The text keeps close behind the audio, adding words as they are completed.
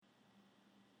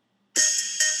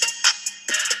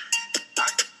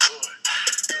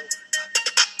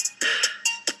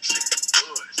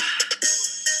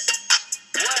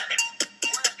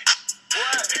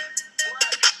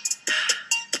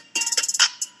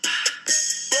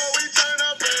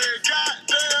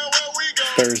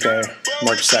Thursday,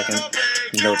 March 2nd.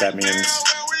 You know what that means.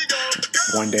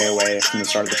 One day away from the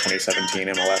start of the 2017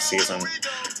 MLS season,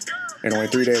 and only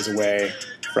 3 days away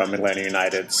from Atlanta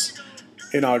United's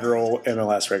inaugural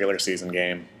MLS regular season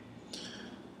game.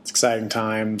 It's exciting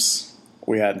times.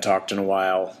 We hadn't talked in a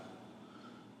while.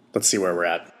 Let's see where we're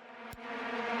at.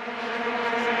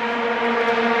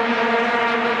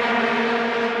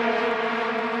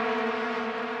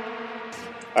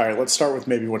 All right, let's start with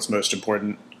maybe what's most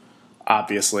important.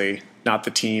 Obviously, not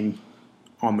the team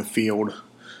on the field,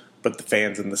 but the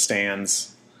fans in the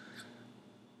stands.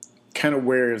 Kind of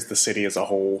where is the city as a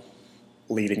whole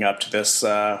leading up to this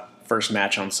first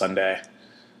match on Sunday?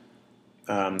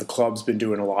 The club's been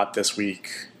doing a lot this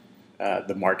week.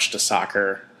 The March to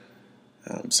Soccer,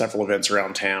 several events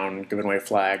around town, giving away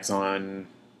flags on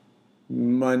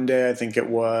Monday, I think it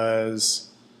was.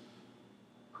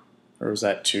 Or was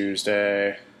that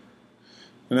Tuesday?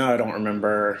 No, I don't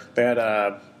remember. They had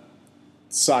a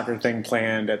soccer thing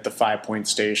planned at the 5 Point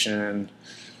Station.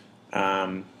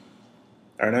 Or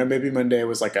no, maybe Monday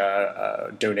was like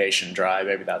a donation drive.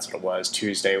 Maybe that's what it was.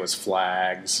 Tuesday was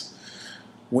flags.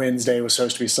 Wednesday was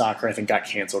supposed to be soccer. I think got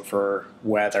canceled for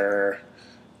weather.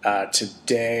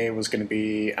 Today was going to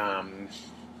be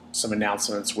some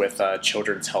announcements with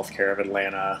Children's Healthcare of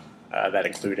Atlanta that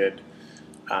included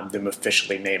them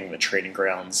officially naming the training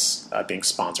grounds being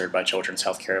sponsored by Children's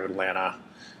Healthcare of Atlanta.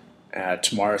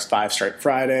 Tomorrow's Five Stripe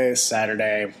Friday,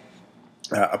 Saturday,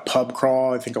 a pub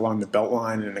crawl, I think, along the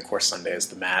Beltline, and, of course, Sunday is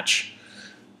the match.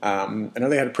 I know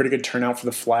they had a pretty good turnout for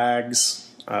the flags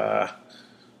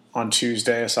on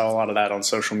Tuesday. I saw a lot of that on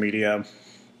social media.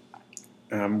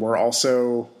 We're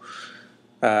also,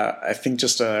 I think,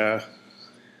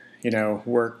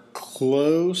 we're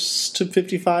close to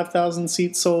 55,000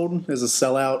 seats sold as a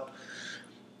sellout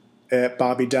at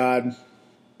Bobby Dodd.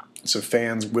 So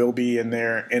fans will be in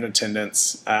there in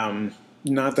attendance.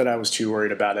 Not that I was too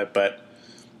worried about it, but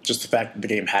just the fact that the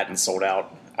game hadn't sold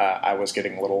out, I was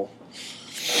getting a little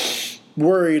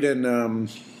worried and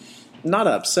not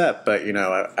upset, but,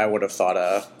 I would have thought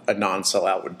a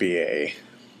non-sellout would be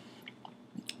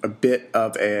a bit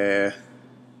of a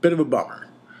bummer.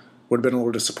 Would have been a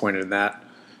little disappointed in that.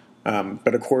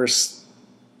 But, of course,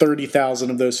 30,000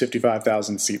 of those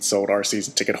 55,000 seats sold are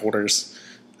season ticket holders.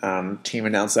 Team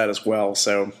announced that as well.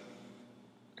 So,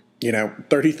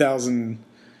 30,000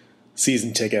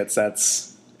 season tickets,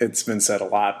 it's been said a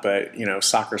lot, but,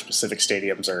 soccer-specific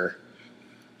stadiums are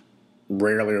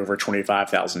rarely over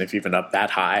 25,000, if even up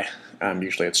that high.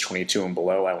 Usually it's 22 and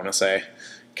below, I want to say.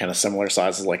 Kind of similar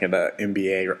sizes like in the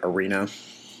NBA arena.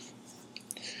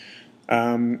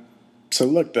 So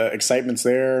look, the excitement's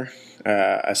there.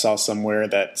 I saw somewhere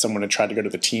that someone had tried to go to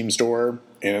the team store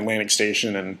in Atlantic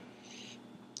Station, and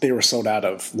they were sold out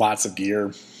of lots of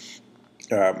gear,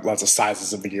 lots of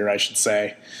sizes of the gear, I should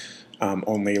say.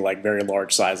 Only like very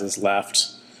large sizes left.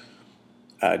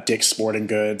 Dick's Sporting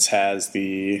Goods has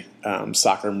the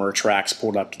soccer merch racks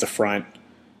pulled up to the front.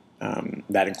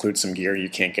 That includes some gear you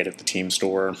can't get at the team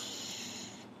store.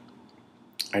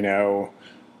 I know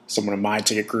someone in my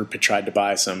ticket group had tried to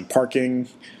buy some parking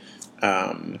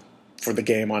for the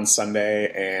game on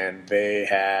Sunday, and they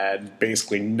had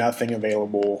basically nothing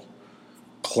available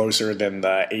closer than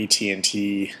the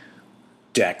AT&T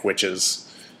deck, which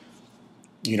is,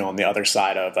 on the other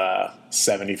side of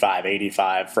 75,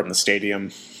 85 from the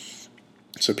stadium.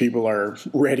 So people are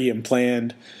ready and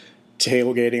planned.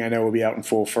 Tailgating, I know, will be out in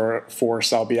full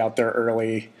force. I'll be out there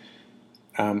early.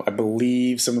 I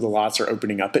believe some of the lots are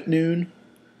opening up at noon.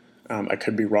 I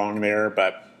could be wrong there,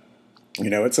 but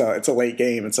it's a late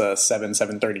game. It's a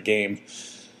 7:30 game.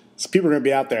 So people are going to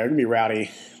be out there. They're going to be rowdy.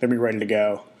 They're going to be ready to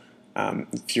go.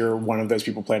 If you're one of those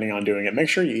people planning on doing it, make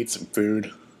sure you eat some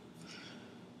food.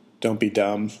 Don't be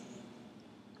dumb.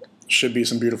 Should be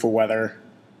some beautiful weather.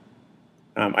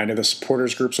 I know the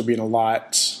supporters groups will be in a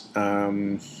lot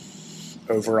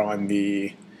over on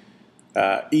the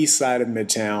east side of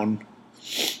Midtown,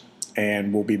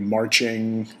 and we'll be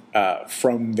marching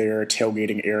from their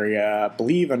tailgating area, I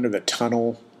believe under the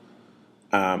tunnel,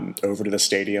 over to the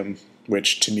stadium,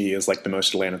 which to me is like the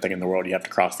most Atlanta thing in the world. You have to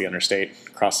cross the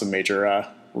interstate, cross some major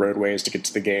roadways to get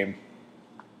to the game.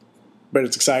 But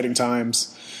it's exciting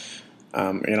times.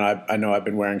 I know I've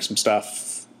been wearing some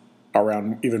stuff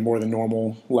around even more than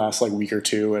normal last week or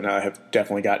two, and I have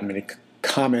definitely gotten many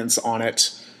comments on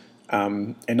it,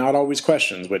 and not always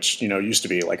questions, which used to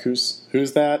be like, who's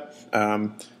that?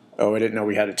 I didn't know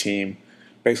we had a team.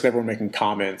 Basically, everyone making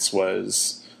comments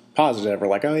was positive, or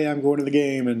like, oh yeah, I'm going to the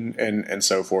game, and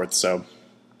so forth. So,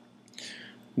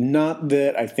 not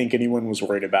that I think anyone was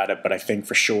worried about it, but I think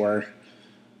for sure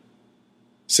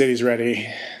City's ready.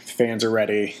 The fans are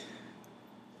ready.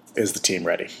 Is the team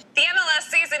ready? The MLS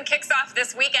season kicks off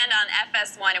this weekend on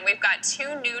FS1, and we've got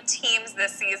 2 new teams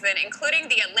this season, including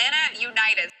the Atlanta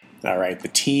United. All right, the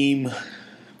team.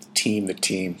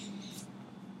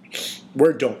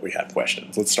 Where don't we have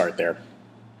questions? Let's start there.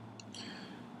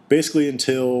 Basically,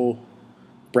 until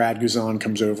Brad Guzan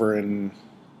comes over in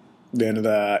the end of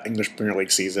the English Premier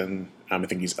League season, I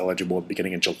think he's eligible at the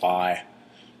beginning of July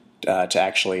to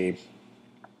actually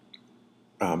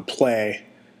play.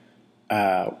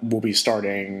 We'll be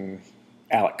starting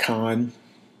Alec Kahn.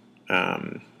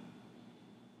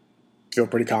 Feel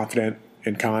pretty confident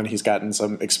in Kahn. He's gotten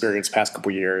some experience past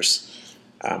couple years.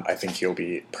 I think he'll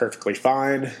be perfectly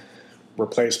fine.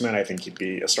 Replacement, I think he'd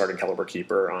be a starting caliber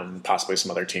keeper on possibly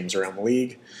some other teams around the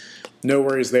league. No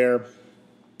worries there.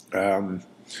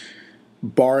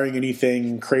 Barring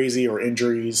anything crazy or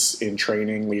injuries in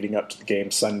training leading up to the game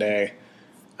Sunday,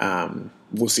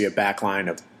 we'll see a backline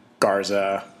of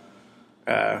Garza,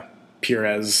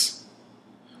 Pires.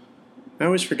 I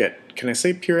always forget. Can I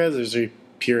say Pires or is it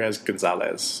Pires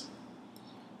Gonzalez?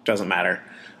 Doesn't matter.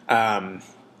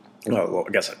 Well,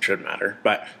 I guess it should matter.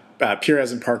 But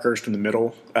Pires and Parkhurst in the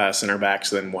middle, center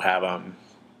backs. Then we'll have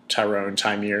Tyrone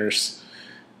Tymeers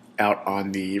out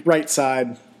on the right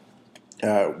side.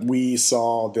 We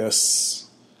saw this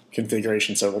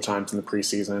configuration several times in the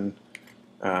preseason.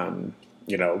 A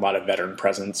lot of veteran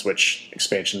presence, which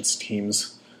expansion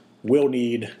teams will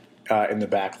need in the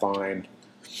back line.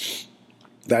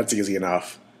 That's easy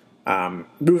enough.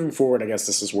 Moving forward, I guess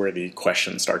this is where the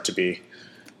questions start to be.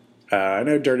 I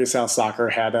know Dirty South Soccer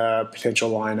had a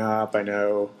potential lineup. I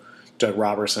know Doug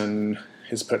Robertson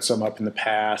has put some up in the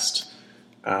past.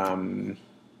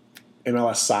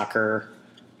 MLS Soccer,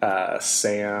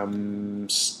 Sam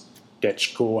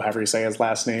Stechkool, however you say his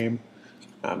last name.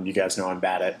 You guys know I'm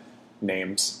bad at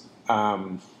names.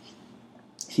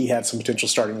 He had some potential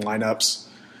starting lineups.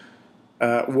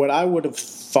 What I would have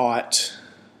thought,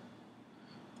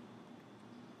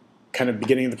 kind of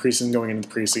beginning of the preseason, going into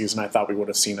the preseason, I thought we would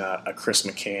have seen a Chris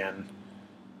McCann,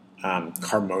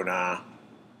 Carmona,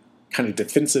 kind of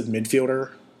defensive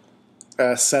midfielder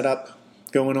setup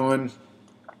going on.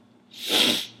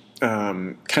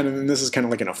 And this is kind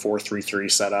of like in a 4-3-3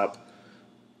 setup,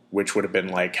 which would have been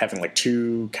like having like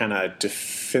 2 kind of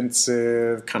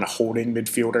defensive, kind of holding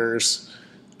midfielders,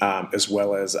 as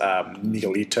well as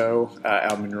Miguelito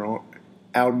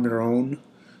Almiron,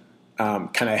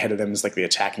 kind of ahead of them as like the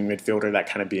attacking midfielder, that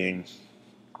kind of being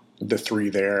the 3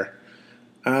 there.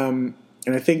 And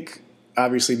I think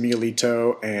obviously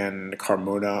Miguelito and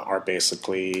Carmona are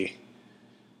basically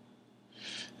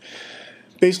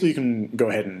you can go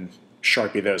ahead and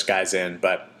Sharpie those guys in,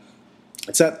 but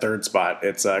it's that third spot.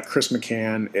 It's Chris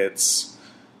McCann. It's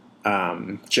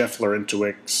Jeff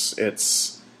Laurentowicz.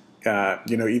 It's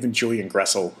even Julian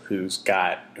Gressel, who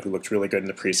looked really good in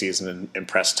the preseason and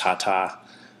impressed Tata.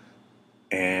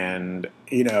 And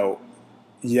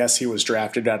yes, he was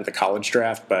drafted out of the college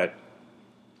draft, but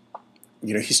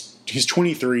he's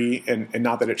 23, and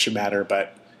not that it should matter,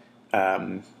 but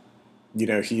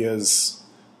he is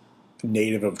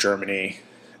native of Germany.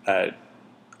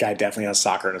 Guy definitely has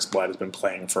soccer in his blood, has been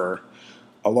playing for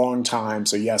a long time.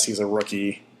 So yes, he's a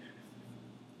rookie,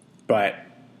 but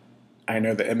I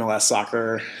know the MLS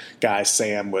soccer guy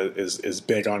Sam is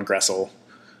big on Gressel.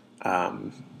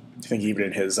 I think even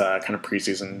in his kind of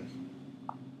preseason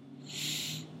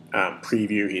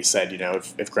preview, he said,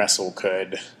 if Gressel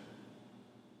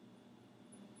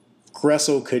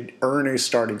could earn a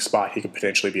starting spot, he could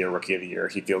potentially be a rookie of the year.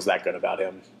 He feels that good about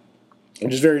him.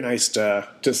 Which is very nice to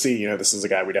see. This is a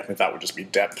guy we definitely thought would just be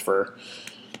depth for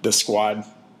this squad.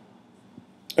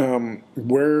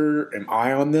 Where am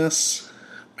I on this?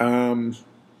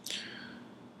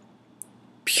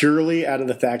 Purely out of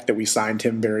the fact that we signed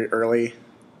him very early,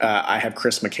 I have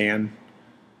Chris McCann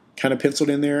kind of penciled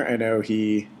in there. I know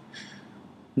he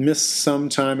missed some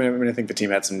time. I think the team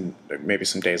had maybe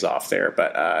some days off there,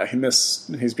 but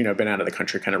he's been out of the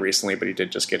country kind of recently, but he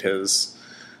did just get his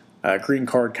green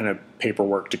card kind of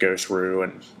paperwork to go through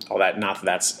and all that. Not that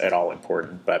that's at all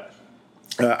important, but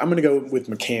I'm going to go with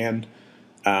McCann.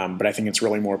 But I think it's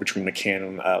really more between McCann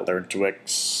and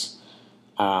Laurentowicz.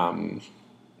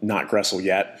 Not Gressel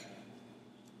yet.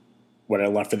 What I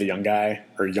left for the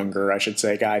younger, I should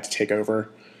say, guy to take over.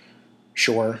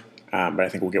 Sure. But I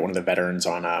think we'll get one of the veterans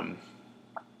on,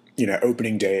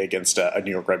 opening day against a New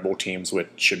York Red Bull teams, which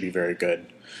should be very good.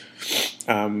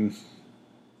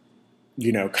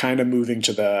 Kind of moving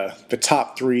to the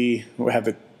top 3, we'll have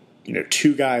the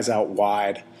 2 guys out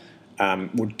wide.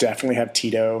 We'll definitely have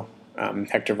Tito,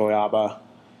 Hector Villalba.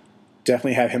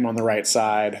 Definitely have him on the right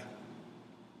side.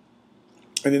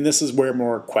 And then this is where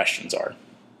more questions are.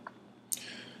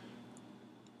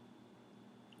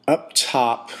 Up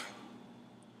top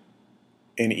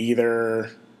in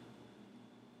either,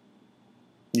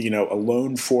 a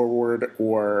lone forward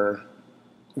or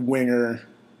winger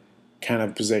kind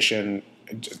of position,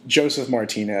 Josef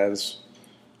Martinez,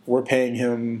 we're paying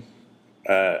him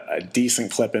a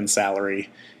decent clip in salary,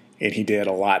 and he did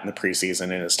a lot in the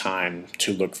preseason in his time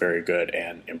to look very good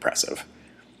and impressive.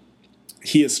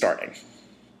 He is starting.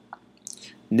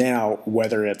 Now,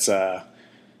 whether it's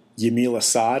Yamil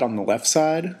Asad on the left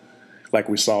side, like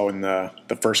we saw in the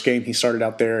first game he started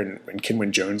out there and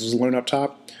Kenwyne Jones was alone up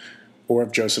top, or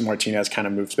if Josef Martinez kind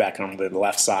of moves back on the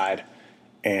left side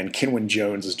and Kenwyne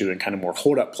Jones is doing kind of more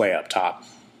hold-up play up top,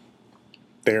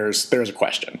 there's a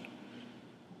question.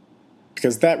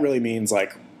 Because that really means,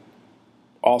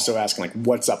 also asking,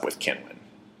 what's up with Kenwyne?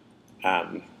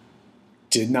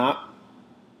 Did not,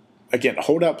 again,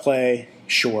 hold-up play,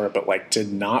 sure, but,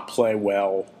 did not play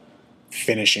well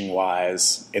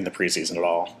finishing-wise in the preseason at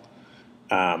all.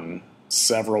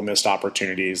 Several missed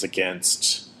opportunities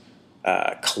against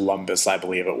Columbus, I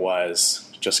believe it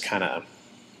was. Just kind of,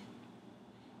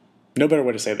 no better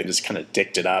way to say it than just kind of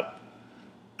dicked it up.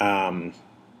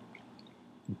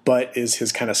 But is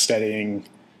his kind of steadying,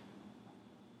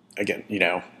 again,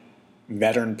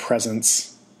 veteran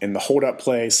presence in the hold-up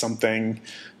play something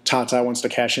Tata wants to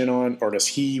cash in on, or does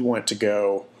he want to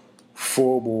go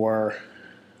full bore,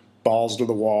 balls to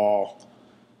the wall,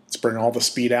 let's bring all the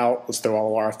speed out, let's throw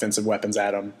all our offensive weapons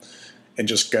at him, and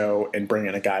just go and bring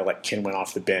in a guy like Kenwyne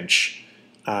off the bench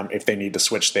if they need to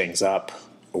switch things up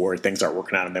or things aren't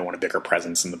working out and they want a bigger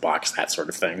presence in the box, that sort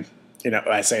of thing.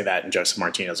 I say that, and Josef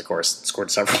Martinez, of course,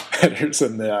 scored several headers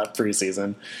in the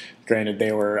preseason. Granted,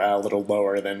 they were a little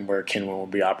lower than where Kenwyne will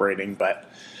be operating, but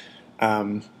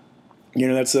that's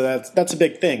a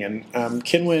big thing. And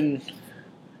Kenwyne,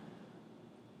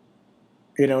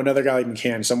 another guy like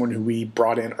McCann, someone who we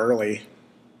brought in early,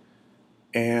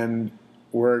 and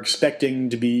we're expecting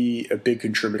to be a big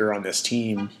contributor on this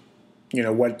team.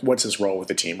 What's his role with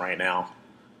the team right now?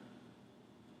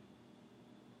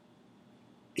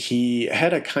 He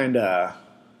had a kind of, I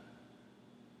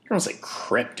don't want to say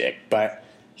cryptic, but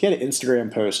he had an Instagram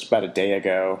post about a day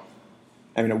ago.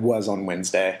 I mean, it was on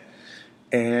Wednesday.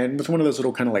 And with one of those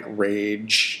little kind of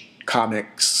rage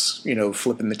comics,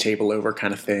 flipping the table over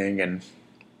kind of thing. And,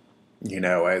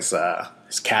 as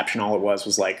his caption, all it was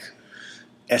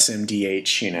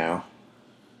SMDH,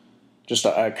 just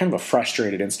a kind of a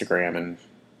frustrated Instagram, and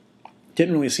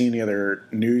didn't really see any other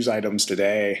news items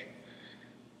today.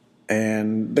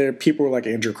 And there are people like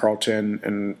Andrew Carlton,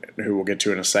 and who we'll get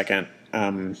to in a second.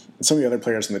 Some of the other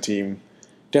players in the team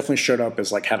definitely showed up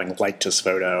as having liked his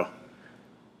photo.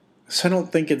 So I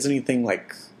don't think it's anything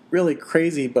really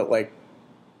crazy, but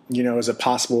is it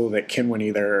possible that Kenwyne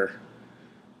either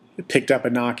picked up a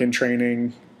knock in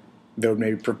training that would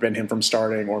maybe prevent him from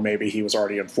starting, or maybe he was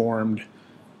already informed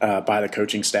by the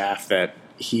coaching staff that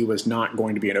he was not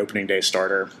going to be an opening day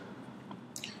starter?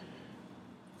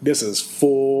 This is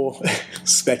full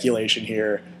speculation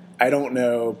here. I don't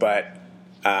know, but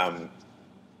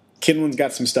Kenwyne's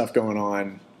got some stuff going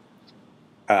on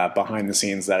behind the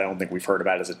scenes that I don't think we've heard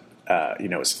about as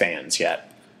fans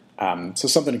yet. So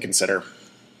something to consider.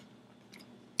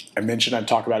 I mentioned I'd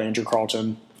talk about Andrew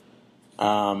Carlton.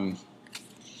 I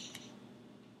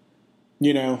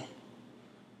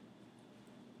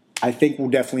think we'll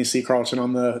definitely see Carlton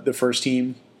on the first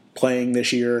team playing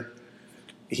this year.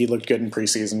 He looked good in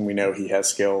preseason. We know he has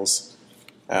skills.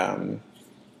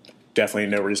 Definitely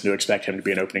no reason to expect him to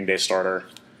be an opening day starter,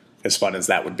 as fun as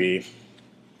that would be.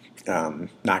 Not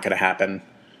going to happen.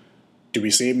 Do we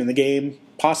see him in the game?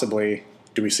 Possibly.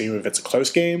 Do we see him if it's a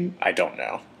close game? I don't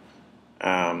know.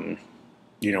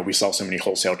 We saw so many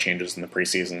wholesale changes in the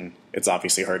preseason. It's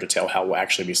obviously hard to tell how we'll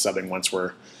actually be subbing once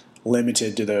we're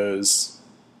limited to those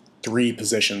 3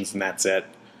 positions and that's it.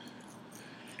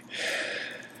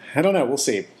 I don't know. We'll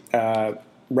see.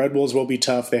 Red Bulls will be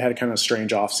tough. They had a kind of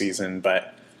strange offseason,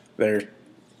 but they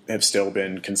have still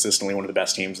been consistently one of the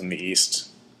best teams in the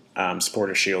East.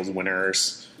 Supporter Shield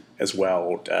winners as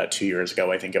well 2 years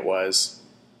ago, I think it was.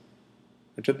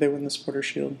 Or did they win the Supporter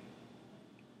Shield?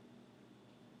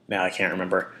 No, I can't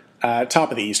remember.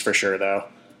 Top of the East for sure, though.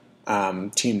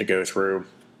 Team to go through,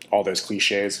 all those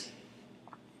cliches.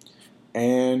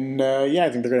 And, I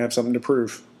think they're going to have something to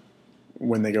prove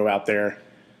when they go out there.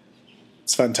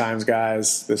 It's fun times,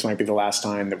 guys. This might be the last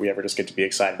time that we ever just get to be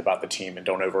excited about the team and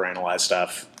don't overanalyze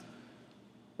stuff.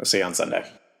 I'll see you on Sunday.